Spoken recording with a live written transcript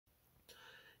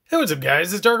Hey, what's up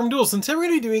guys, it's DarkArmedDuelist, and today we're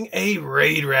going to be doing a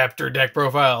Raidraptor deck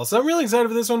profile. So I'm really excited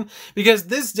for this one because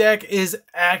this deck is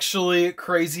actually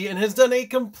crazy and has done a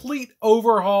complete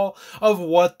overhaul of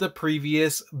what the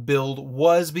previous build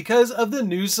was because of the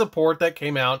new support that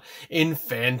came out in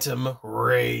Phantom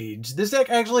Rage. This deck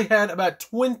actually had about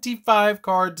 25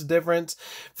 cards difference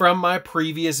from my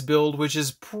previous build, which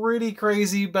is pretty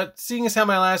crazy, but seeing as how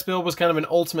my last build was kind of an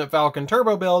Ultimate Falcon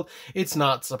Turbo build, it's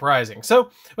not surprising.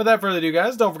 So without further ado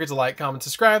guys, don't forget to like, comment,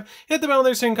 subscribe, hit the bell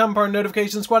there so you can become part of the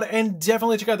notification squad, and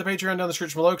definitely check out the Patreon down in the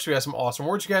description below because we have some awesome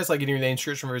rewards you guys, like getting your name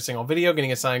description for every single video,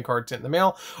 getting a signed card sent in the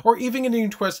mail, or even getting a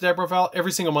requested deck profile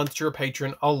every single month to your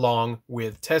patron along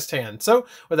with test hand. So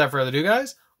without further ado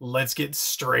guys, let's get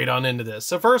straight on into this.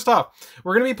 So first off,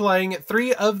 we're going to be playing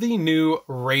 3 of the new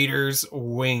Raiders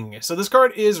Wing. So this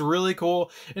card is really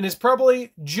cool and is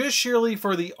probably just sheerly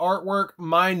for the artwork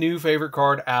my new favorite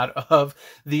card out of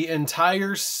the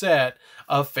entire set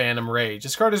of Phantom Rage.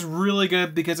 This card is really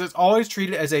good because it's always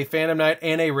treated as a Phantom Knight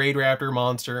and a Raidraptor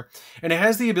monster, and it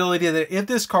has the ability that if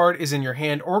this card is in your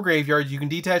hand or graveyard, you can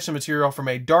detach the material from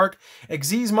a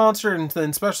DarkArmedDuelist monster and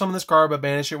then special summon this card but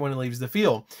banish it when it leaves the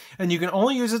field. And you can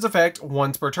only use its effect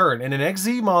once per turn. And an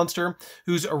XZ monster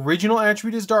whose original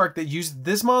attribute is dark that used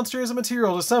this monster as a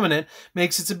material to summon it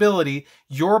makes its ability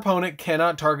your opponent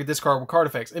cannot target this card with card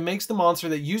effects. It makes the monster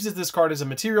that uses this card as a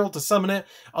material to summon it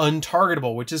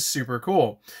untargetable, which is super cool.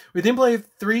 We then play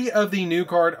 3 of the new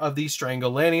card of the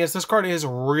StaringAtGames. This card is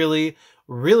really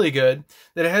good.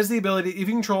 That it has the ability, if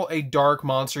you control a dark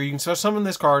monster, you can special summon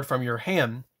this card from your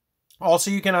hand.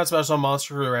 Also, you cannot special summon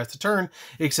monsters for the rest of the turn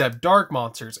except dark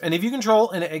monsters. And if you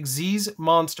control an Xyz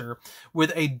monster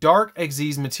with a dark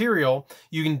Xyz material,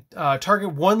 you can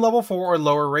target 1 level 4 or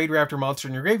lower Raidraptor monster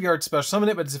in your graveyard, special summon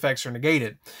it, but its effects are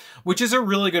negated, which is a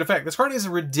really good effect. This card is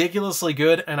ridiculously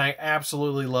good, and I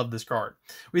absolutely love this card.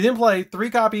 We then play 3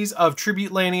 copies of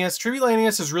Tribute Lanius. Tribute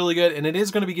Lanius is really good, and it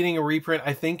is going to be getting a reprint,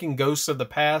 I think, in Ghosts of the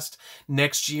Past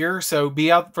next year, so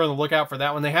be out for the lookout for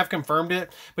that one. They have confirmed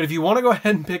it, but if you want to go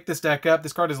ahead and pick this deck up,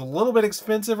 this card is a little bit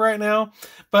expensive right now,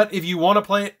 but if you want to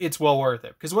play it, it's well worth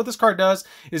it. Because what this card does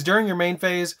is during your main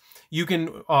phase, you can,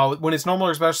 when it's normal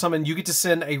or special summon, you get to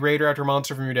send a Raidraptor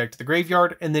monster from your deck to the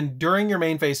graveyard, and then during your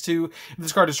main phase 2, if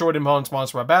this card is destroyed an opponent's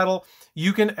monster by battle,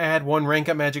 you can add 1 rank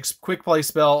up magic quick play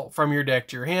spell from your deck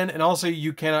to your hand, and also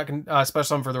you cannot special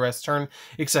summon for the rest of the turn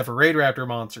except for Raidraptor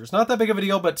monsters. Not that big of a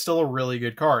deal, but still a really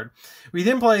good card. We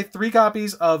then play 3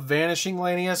 copies of Vanishing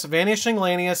Lanius. Vanishing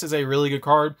Lanius is a really good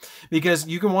card because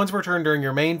you can once per turn during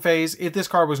your main phase, if this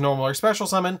card was normal or special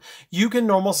summon, you can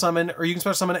normal summon or you can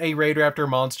special summon a Raidraptor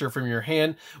monster from your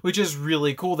hand, which is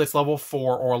really cool. That's level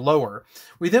 4 or lower.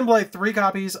 We then play 3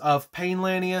 copies of Pain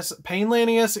Lanius. Pain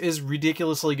Lanius is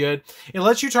ridiculously good. It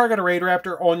lets you target a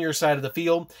Raidraptor on your side of the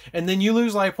field, and then you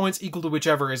lose life points equal to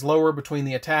whichever is lower between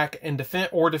the attack and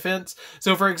defense.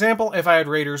 So for example, if I had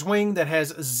Raiders Wing that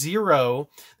has 0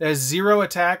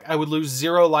 attack, I would lose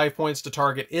 0 life points to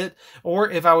target it. Or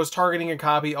if I was targeting a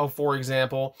copy of, for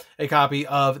example, a copy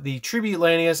of the Tribute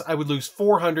Lanius, I would lose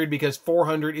 400 because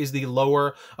 400 is the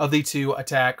lower of the 2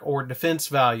 attack or defense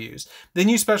values. Then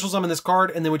you special summon this card,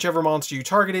 and then whichever monster you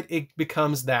targeted, it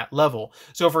becomes that level.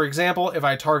 So for example, if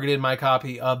I targeted my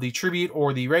copy of the Tribute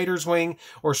or the Raiders Wing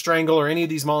or Strangle or any of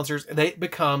these monsters, it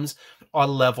becomes a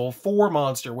level 4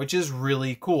 monster, which is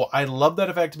really cool. I love that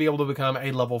effect to be able to become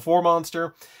a level 4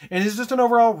 monster, and it's just an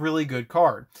overall really good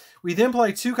card. We then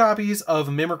play 2 copies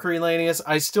of Mimicry Lanius.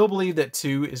 I still believe that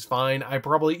 2 is fine.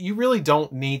 You really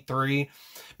don't need 3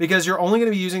 because you're only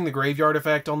going to be using the graveyard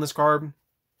effect on this card.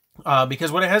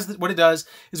 Because what it does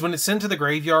is when it's sent to the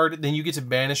graveyard, then you get to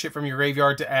banish it from your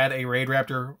graveyard to add a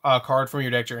Raidraptor card from your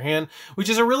deck to your hand, which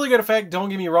is a really good effect, don't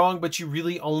get me wrong, but you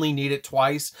really only need it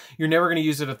twice. You're never going to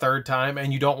use it a 3rd time,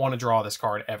 and you don't want to draw this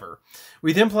card ever.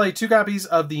 We then play 2 copies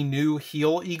of the new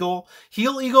Heal Eagle.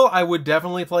 Heal Eagle I would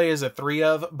definitely play as a 3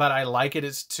 of, but I like it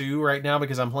as 2 right now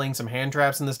because I'm playing some hand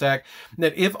traps in this deck.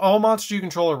 That if all monsters you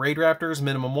control are Raidraptors,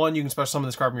 minimum 1, you can special summon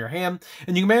this card from your hand,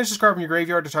 and you can banish this card from your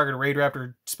graveyard to target a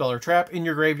Raidraptor spell or trap in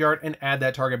your graveyard and add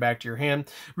that target back to your hand.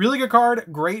 Really good card,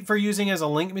 great for using as a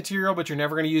link material, but you're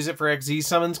never going to use it for XZ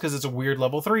summons because it's a weird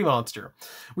level 3 monster.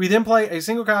 We then play a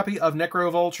single copy of Necro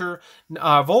Vulture.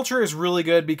 Vulture is really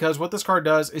good because what this card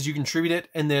does is you contribute it,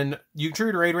 and then you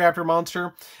contribute a Raidraptor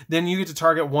monster, then you get to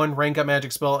target 1 rank up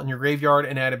magic spell in your graveyard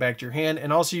and add it back to your hand,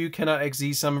 and also you cannot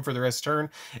XZ summon for the rest of the turn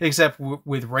except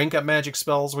with rank up magic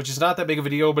spells, which is not that big of a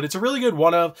deal, but it's a really good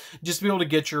one of just to be able to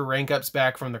get your rank ups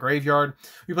back from the graveyard.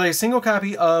 We play a single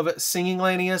copy of Singing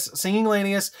Lanius. Singing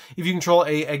Lanius, if you control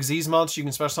a Xyz monster, you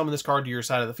can special summon this card to your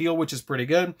side of the field, which is pretty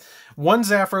good. 1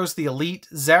 Zaphros the Elite.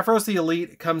 Zaphros the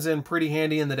Elite comes in pretty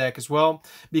handy in the deck as well,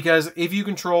 because if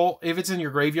it's in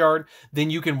your graveyard, then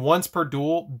you can once per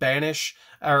duel banish,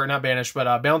 or not banish,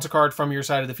 but bounce a card from your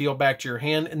side of the field back to your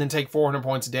hand, and then take 400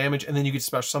 points of damage, and then you can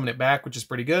special summon it back, which is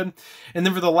pretty good. And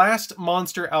then for the last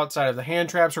monster outside of the hand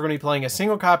traps, we're going to be playing a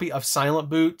single copy of Silent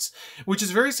Boots, which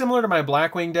is very similar to my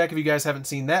Blackwing deck. If you guys haven't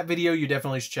seen that video, you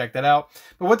definitely should check that out.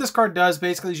 But what this card does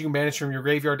basically is you can banish from your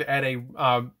graveyard to add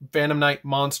a Phantom Knight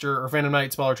monster or Phantom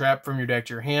Knight spell or trap from your deck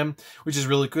to your hand, which is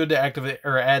really good to activate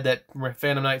or add that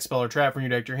Phantom Knight spell or trap from your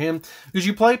deck to your hand, because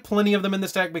you play plenty of them in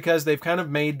this deck, because they've kind of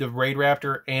made the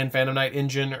Raidraptor and Phantom Knight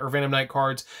engine or Phantom Knight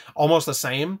cards almost the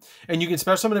same, and you can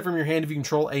special summon it from your hand if you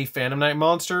control a Phantom Knight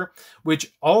monster,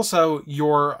 which also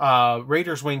your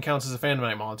Raider's Wing counts as a Phantom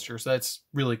Knight monster, so that's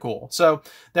really cool. So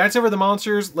that's it for the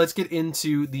monsters. Let's get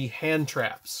into the hand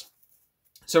traps.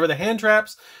 So for the hand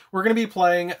traps, we're going to be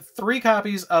playing 3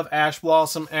 copies of Ash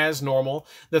Blossom as normal.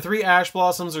 The 3 Ash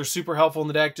Blossoms are super helpful in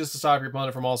the deck just to stop your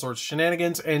opponent from all sorts of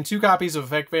shenanigans, and 2 copies of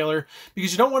Effect Failure,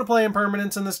 because you don't want to play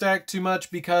impermanence in this deck too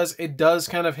much, because it does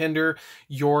kind of hinder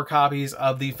your copies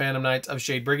of the Phantom Knights of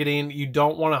Shade Brigandine. You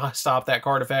don't want to stop that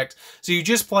card effect, so you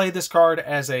just play this card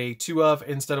as a 2-of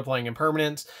instead of playing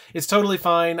impermanence. It's totally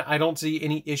fine. I don't see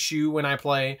any issue when I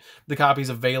play the copies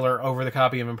of Valor over the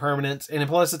copy of impermanence, and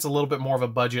plus it's a little bit more of a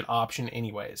budget option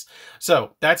anyways.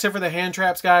 So that's it for the hand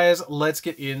traps, guys. Let's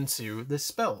get into the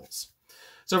spells.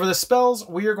 So for the spells,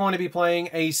 we are going to be playing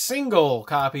a single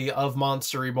copy of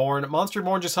Monster Reborn. Monster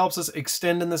Reborn just helps us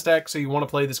extend in this deck, so you want to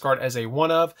play this card as a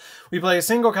 1-of. We play a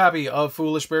single copy of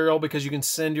Foolish Burial, because you can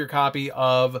send your copy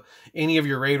of any of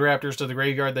your Raidraptors to the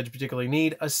graveyard that you particularly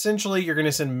need. Essentially, you're going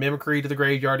to send Mimicry to the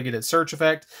graveyard to get its search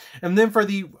effect. And then for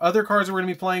the other cards that we're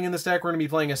going to be playing in this deck, we're going to be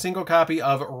playing a single copy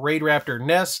of Raidraptor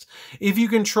Nest. If you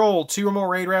control 2 or more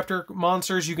Raidraptor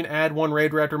monsters, you can add 1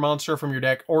 Raidraptor monster from your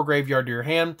deck or graveyard to your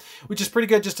hand, which is pretty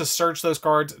good just to search those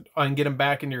cards and get them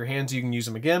back into your hands so you can use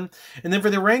them again. And then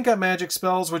for the rank up magic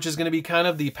spells, which is going to be kind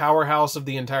of the powerhouse of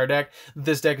the entire deck,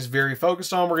 this deck is very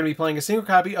focused on, we're going to be playing a single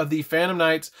copy of the Phantom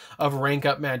Knights of Rank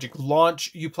Up Magic Launch.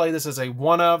 You play this as a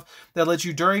 1-of that lets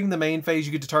you, during the main phase,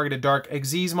 you get to target a Dark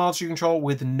Xyz monster you control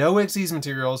with no Xyz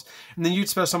materials, and then you'd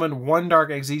special summon 1 Dark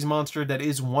Xyz monster that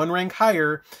is 1 rank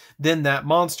higher than that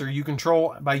monster you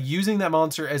control by using that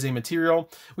monster as a material,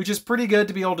 which is pretty good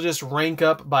to be able to just rank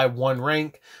up by 1 rank.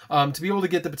 To be able to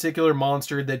get the particular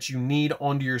monster that you need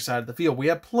onto your side of the field. We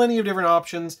have plenty of different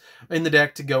options in the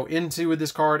deck to go into with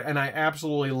this card, and I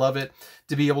absolutely love it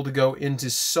to be able to go into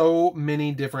so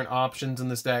many different options in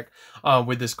this deck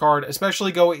with this card,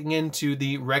 especially going into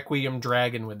the Requiem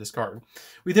Dragon with this card.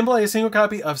 We then play a single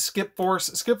copy of Skip Force.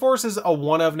 Skip Force is a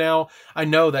 1-of now. I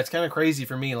know that's kind of crazy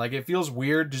for me. Like, it feels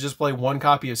weird to just play 1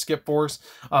 copy of Skip Force.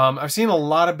 I've seen a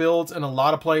lot of builds and a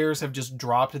lot of players have just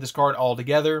dropped this card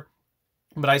altogether.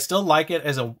 But I still like it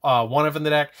as a 1-of in the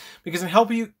deck, because it can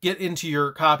help you get into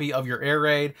your copy of your Air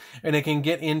Raid, and it can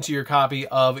get into your copy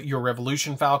of your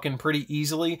Revolution Falcon pretty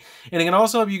easily. And it can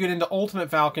also help you get into Ultimate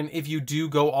Falcon if you do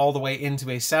go all the way into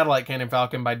a Satellite Cannon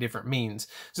Falcon by different means.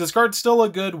 So this card's still a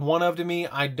good 1-of to me.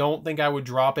 I don't think I would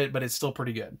drop it, but it's still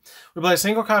pretty good. We play a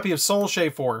single copy of Soul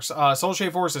Shave Force. Soul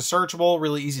Shave Force is searchable,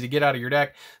 really easy to get out of your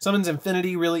deck. Summons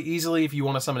Infinity really easily if you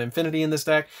want to summon Infinity in this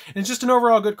deck. And it's just an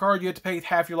overall good card. You have to pay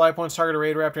half your life points, target a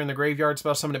Raidraptor in the graveyard,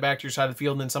 spell summon it back to your side of the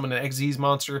field, and then summon an Xyz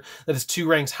monster that is 2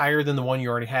 ranks higher than the one you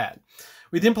already had.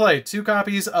 We then play 2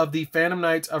 copies of the Phantom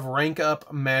Knights of Rank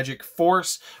Up Magic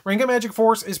Force. Rank Up Magic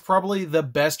Force is probably the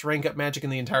best rank up magic in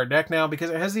the entire deck now, because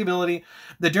it has the ability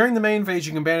that during the main phase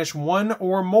you can banish 1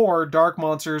 or more dark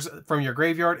monsters from your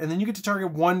graveyard, and then you get to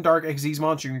target 1 Dark Xyz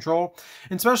monster you control,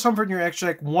 and special summon from your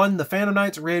extra deck 1 the Phantom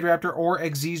Knights, Raidraptor, or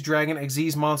Xyz Dragon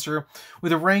Xyz monster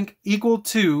with a rank equal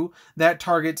to that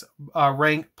target's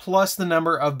rank plus the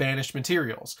number of banished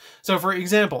materials. So for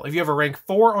example, if you have a rank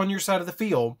 4 on your side of the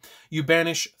field, you banish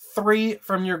 3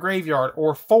 from your graveyard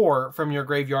or 4 from your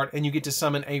graveyard, and you get to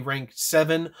summon a rank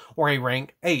 7 or a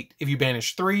rank 8. If you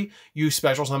banish 3, you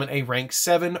special summon a rank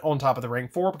 7 on top of the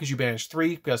rank 4, because you banished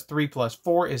 3, because 3 plus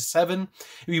 4 is 7.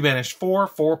 If you banish 4,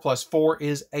 4 plus 4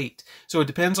 is 8. So it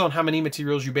depends on how many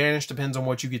materials you banish, depends on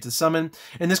what you get to summon.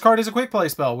 And this card is a quick play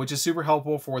spell, which is super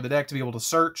helpful for the deck to be able to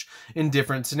search in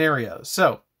different scenarios.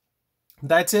 So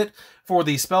that's it for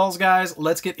the spells, guys.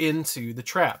 Let's get into the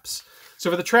traps. So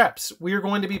for the traps, we are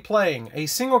going to be playing a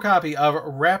single copy of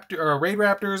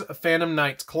Raidraptor's Phantom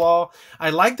Knight's Claw. I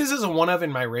like this as a 1-of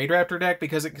in my Raidraptor deck,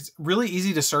 because it's really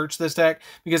easy to search this deck,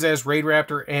 because it has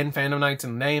Raidraptor and Phantom Knights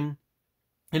in the name.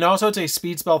 And also it's a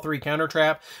speed spell 3 counter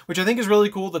trap, which I think is really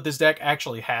cool that this deck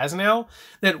actually has now.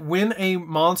 That when a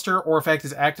monster or effect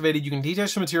is activated, you can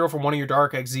detach the material from one of your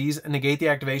Dark XZs and negate the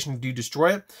activation to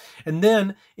destroy it. And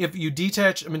then if you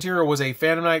detach material was a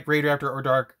Phantom Knight, Raidraptor, or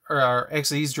Dark or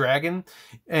XZ's Dragon,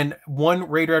 and one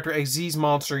Raidraptor XZ's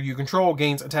monster you control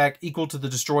gains attack equal to the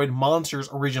destroyed monster's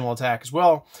original attack as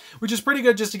well, which is pretty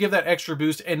good just to give that extra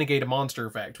boost and negate a monster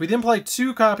effect. We then play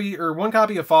one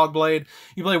copy of Fogblade.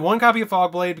 You play one copy of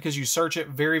Fogblade because you search it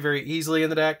very, very easily in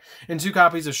the deck, and 2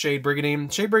 copies of Shade Brigandine.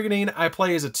 Shade Brigandine I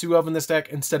play as a 2 of in this deck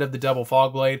instead of the double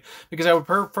Fogblade, because I would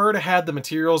prefer to have the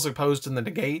materials opposed to the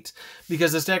negate,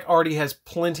 because this deck already has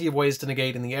plenty of ways to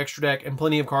negate in the extra deck, and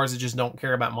plenty of cards that just don't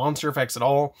care about monster effects at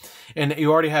all, and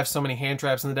you already have so many hand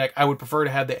traps in the deck. I would prefer to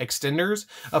have the extenders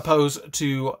opposed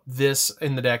to this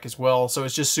in the deck as well, so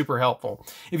it's just super helpful.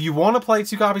 If you want to play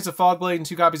 2 copies of Fogblade and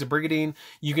 2 copies of Brigandine,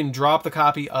 you can drop the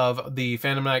copy of the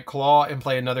Phantom Knight Claw and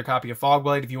play another copy of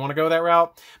Fogblade if you want to go that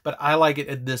route, but I like it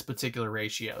at this particular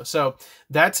ratio. So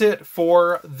that's it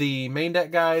for the main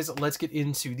deck, guys. Let's get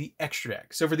into the extra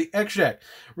deck. So for the extra deck,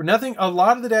 a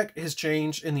lot of the deck has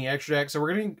changed in the extra deck, so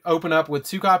we're going to open up with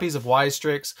 2 copies of Wise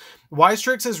Tricks. Wise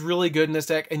Tricks is really good in this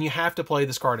deck, and you have to play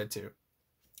this card at 2.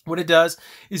 What it does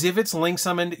is if it's link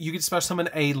summoned, you can special summon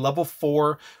a level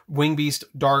 4 Wing Beast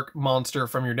Dark monster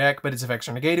from your deck, but its effects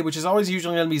are negated, which is always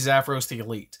usually going to be Zapdos the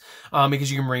Elite,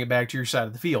 because you can bring it back to your side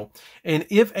of the field. And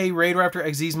if a Raidraptor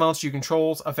XZ's monster you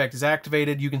control's effect is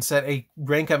activated, you can set a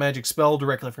rank up magic spell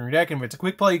directly from your deck, and if it's a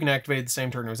quick play, you can activate it the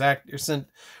same turn it was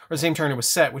the same turn it was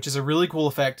set, which is a really cool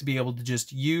effect to be able to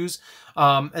just use.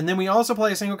 And then we also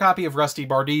play a single copy of Rusty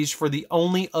Bardige for the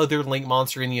only other link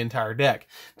monster in the entire deck.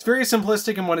 It's very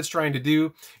simplistic in what it's trying to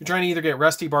do. You're trying to either get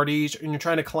Rusty Bardige, and you're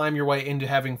trying to climb your way into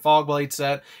having Fogblade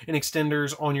set and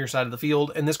extenders on your side of the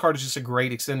field. And this card is just a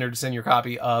great extender to send your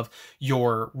copy of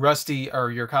your Rusty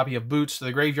or your copy of Boots to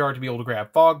the graveyard to be able to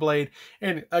grab Fogblade,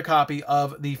 and a copy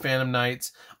of the Phantom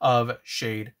Knights of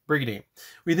Shade Brigandine.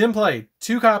 We then play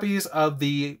 2 copies of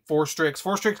the Force Tricks.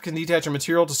 Force Tricks can detach a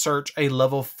material to search a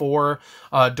level 4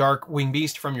 Dark Wing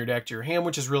Beast from your deck to your hand,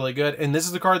 which is really good. And this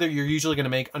is the card that you're usually going to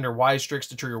make under Wise Tricks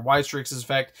to trigger Wise Tricks'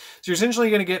 effect. So you're essentially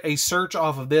going to get a search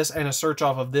off of this and a search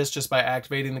off of this just by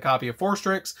activating the copy of Force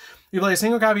Tricks. You play a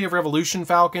single copy of Revolution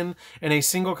Falcon and a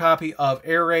single copy of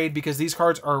Air Raid because these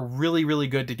cards are really, really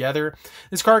good together.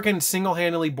 This card can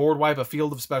single-handedly board wipe a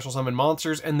field of special summon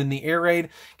monsters, and then the Air Raid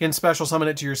can special summon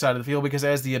it to your side of the field because it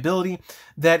has the ability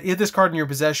that if this card in your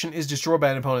possession is destroyed by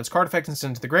an opponent's card effect and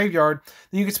sent to the graveyard,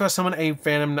 then you can special summon a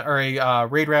Phantom or a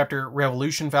Raidraptor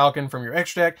Revolution Falcon from your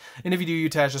extra deck, and if you do, you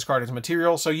attach this card as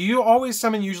material. So you always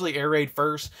summon usually Air Raid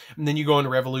first, and then you go into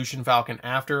Revolution Falcon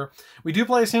after. We do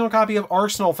play a single copy of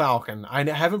Arsenal Falcon. I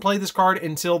haven't played this card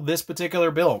until this particular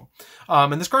build.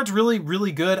 And this card's really,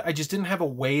 really good. I just didn't have a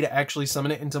way to actually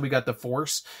summon it until we got the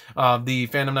Force, the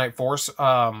Phantom Knight Force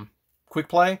quick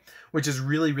play, which is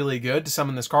really, really good to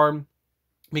summon this card,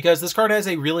 because this card has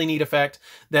a really neat effect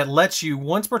that lets you,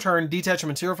 once per turn, detach a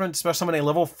material from it to special summon a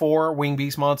level 4 Wing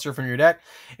Beast monster from your deck.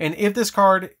 And if this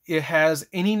card has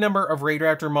any number of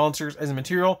Raidraptor monsters as a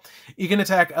material, you can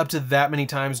attack up to that many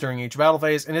times during each battle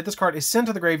phase. And if this card is sent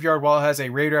to the graveyard while it has a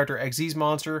Raidraptor XZ's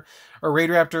monster or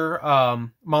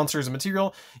Raidraptor monster as a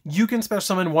material, you can special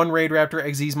summon one Raidraptor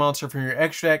XZ's monster from your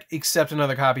extra deck, except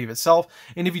another copy of itself.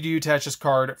 And if you do, attach this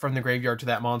card from the graveyard to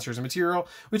that monster as a material,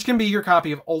 which can be your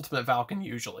copy of Ultimate Falcon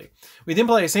usually. We then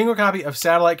play a single copy of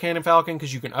Satellite Cannon Falcon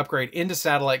because you can upgrade into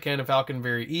Satellite Cannon Falcon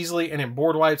very easily, and it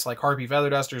board wipes like Harpy Feather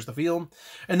Dusters the field.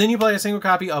 And then you play a single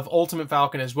copy of Ultimate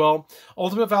Falcon as well.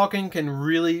 Ultimate Falcon can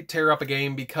really tear up a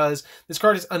game because this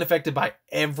card is unaffected by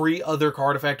every other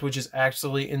card effect, which is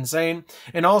actually insane.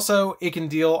 And also, it can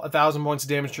deal 1,000 points of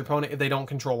damage to your opponent if they don't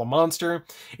control a monster.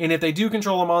 And if they do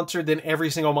control a monster, then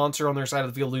every single monster on their side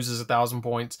of the field loses 1,000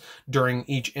 points during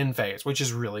each end phase, which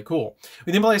is really cool.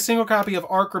 We then play a single copy of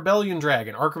Arc Rebellion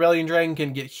Dragon. Arc Rebellion Dragon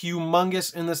can get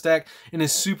humongous in this deck and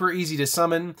is super easy to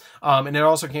summon, and it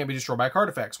also can't be destroyed by card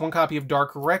effects. One copy of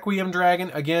Dark Requiem Dragon,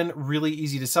 again, really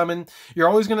easy to summon. You're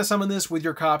always going to summon this with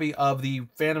your copy of the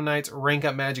Phantom Knights Rank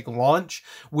Up Magic Launch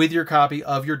with your copy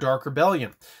of your Dark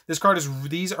Rebellion.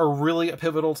 These are really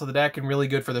pivotal to the deck and really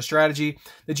good for the strategy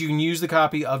that you can use the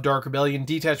copy of Dark Rebellion,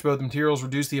 detach both materials,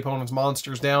 reduce the opponent's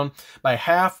monsters down by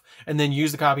half, and then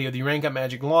use the copy of the Rank Up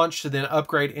Magic Launch to then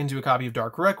upgrade into a copy of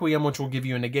Dark Requiem, which will give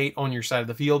you a negate on your side of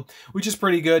the field, which is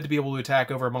pretty good to be able to attack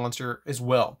over a monster as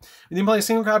well. We then play a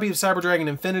single copy of Cyber Dragon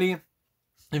Infinity.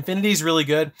 Infinity is really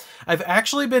good. I've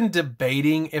actually been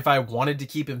debating if I wanted to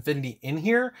keep Infinity in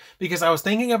here because I was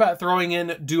thinking about throwing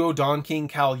in Duo Dawn King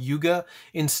Cal Yuga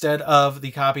instead of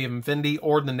the copy of Infinity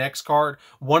or the next card.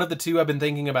 One of the two I've been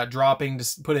thinking about dropping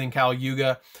to put in Cal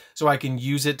Yuga so I can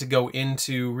use it to go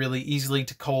into really easily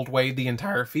to cold wave the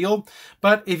entire field.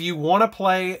 But if you want to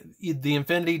play the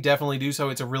Infinity, definitely do so.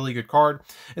 It's a really good card.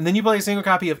 And then you play a single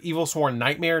copy of Evil Sworn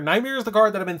Nightmare. Nightmare is the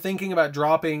card that I've been thinking about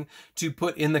dropping to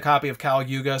put in the copy of Cal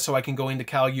Yuga, so I can go into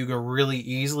Cal Yuga really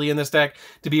easily in this deck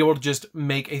to be able to just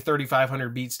make a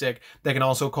 3500 beat stick that can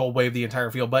also cold wave the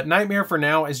entire field. But Nightmare for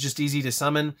now is just easy to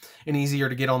summon and easier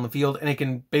to get on the field, and it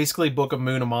can basically Book of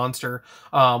Moon a monster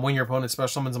when your opponent special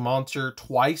summons a monster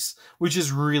twice, which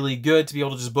is really good to be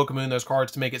able to just Book of Moon those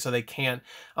cards to make it so they can't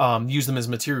use them as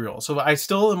material. So I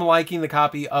still am liking the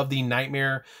copy of the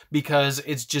Nightmare because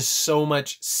it's just so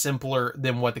much simpler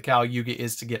than what the Cal Yuga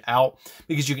is to get out,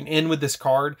 because you can end with this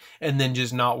card and then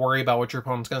just not worry about what your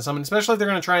opponent's going to summon. Especially if they're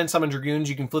going to try and summon Dragoons,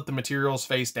 you can flip the materials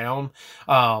face down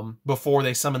before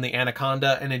they summon the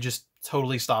Anaconda, and it just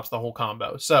totally stops the whole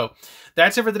combo. So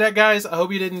that's it for the deck, guys. I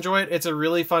hope you did enjoy it. It's a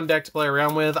really fun deck to play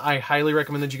around with. I highly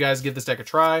recommend that you guys give this deck a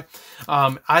try.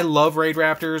 I love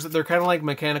Raidraptors. They're kind of like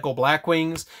mechanical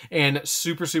Blackwings and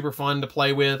super, super fun to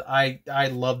play with. I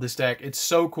love this deck. It's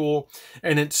so cool,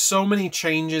 and it's so many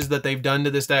changes that they've done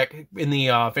to this deck in the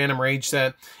Phantom Rage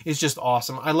set. It's just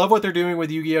awesome. I love what they're doing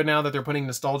with Yu-Gi-Oh! Now that they're putting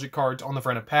nostalgic cards on the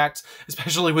front of packs,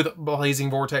 especially with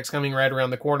Blazing Vortex coming right around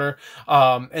the corner.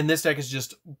 And this deck is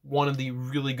just one of the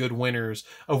really good winners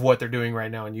of what they're doing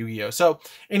right now in Yu-Gi-Oh! So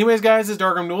anyways, guys, this is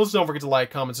DarkArmedDuelist. Don't forget to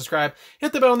like, comment, subscribe,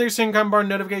 hit the bell on the comment bar,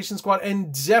 notification squad,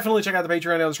 and definitely check out the Patreon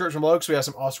down in the description below because we have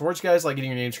some awesome rewards, guys, like getting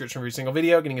your name description for every single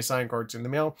video, getting a signed card in the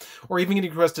mail, or even getting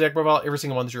a requested deck profile every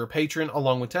single month that you're a patron,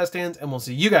 along with test stands. And we'll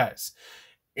see you guys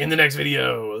in the next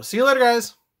video. See you later,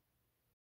 guys.